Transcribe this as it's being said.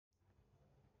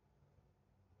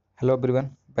Hello everyone,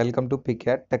 welcome to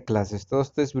पीकेट take classes. तो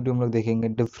दोस्तों इस वीडियो में हम लोग देखेंगे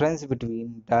difference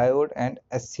between diode and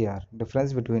SCR.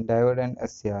 Difference between diode and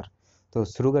SCR. तो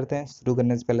शुरू करते हैं। शुरू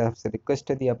करने से पहले आपसे रिक्वेस्ट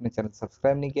है, यदि आपने चैनल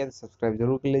सब्सक्राइब नहीं किया तो सब्सक्राइब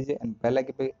जरूर कर लीजिए एंड बेल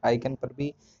आइकन पर भी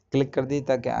क्लिक कर दीजिए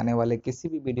ताकि आने वाले किसी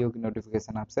भी वीडियो की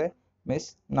नोटिफिकेशन आपसे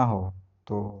मिस ना हो।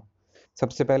 तो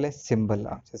सबसे पहले सिंबल,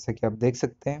 आप जैसा कि आप देख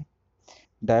सकते हैं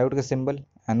डायोड का सिंबल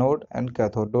एनोड एंड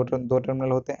कैथोड, दो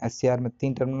टर्मिनल होते हैं। एससीआर में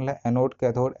 3 टर्मिनल है, एनोड,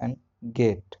 कैथोड एंड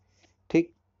गेट।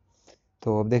 ठीक,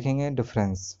 तो अब देखेंगे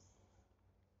डिफरेंस।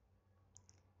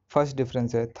 फर्स्ट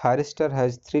डिफरेंस है thyristor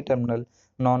has 3 terminal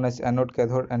known as anode,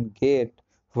 cathode and gate,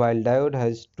 while diode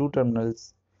has 2 terminals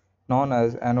known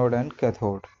as anode and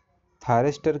cathode.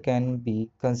 Thyristor can be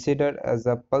considered as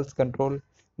a pulse control.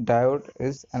 Diode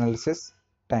is analysis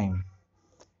time.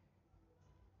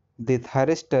 The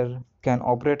thyristor can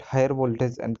operate higher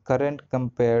voltage and current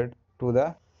compared to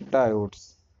the diodes.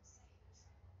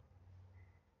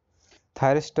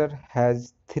 Thyristor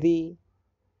has three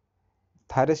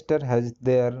Thyristor has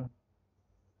their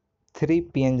 3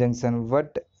 p-n junction,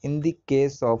 but in the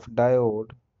case of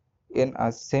diode in a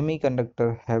semiconductor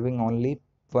having only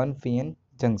 1 p-n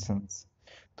junctions.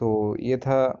 तो ये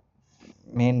था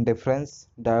main difference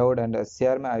diode and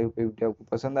SCR में। I hope video आपको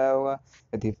पसंद आया होगा।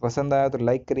 यदि पसंद आया तो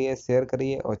लाइक करिए, शेयर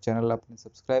करिए और चैनल आपने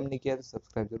सब्सक्राइब नहीं किया तो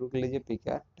सब्सक्राइब जरूर कर लीजिए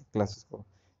पीके क्लासेस को।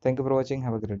 Thank you for watching,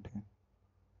 have a great day.